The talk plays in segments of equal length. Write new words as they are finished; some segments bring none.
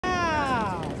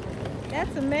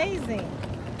That's amazing.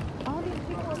 All these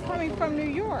people are coming from New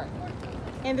York.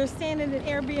 And they're staying in an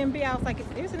Airbnb. I was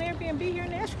like, there's an Airbnb here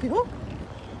in Nashville?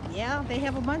 Yeah, they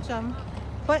have a bunch of them.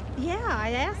 But yeah,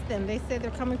 I asked them. They said they're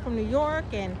coming from New York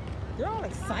and they're all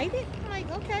excited. I'm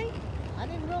like, okay. I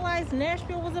didn't realize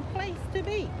Nashville was a place to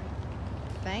be.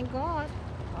 Thank God.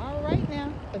 All right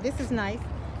now. But this is nice.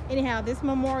 Anyhow, this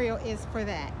memorial is for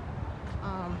that.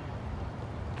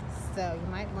 So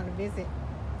you might want to visit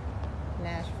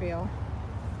Nashville.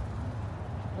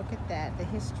 Look at that, the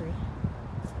history.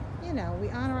 You know, we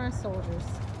honor our soldiers.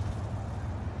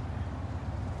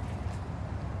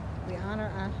 We honor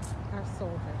our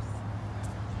soldiers.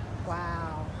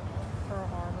 Wow. Pearl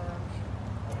Harbor.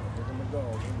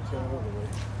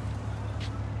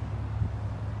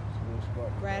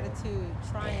 Gratitude,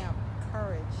 triumph,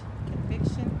 courage,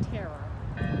 conviction, terror.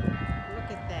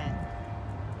 Look at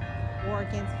that. War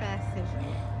against fascism.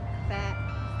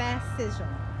 Fascism.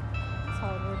 It's a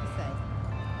hard word to say.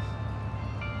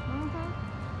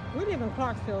 We live in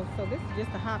Clarksville, so this is just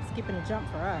a hop, skip, and a jump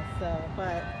for us. So,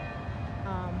 but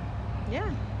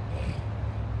yeah.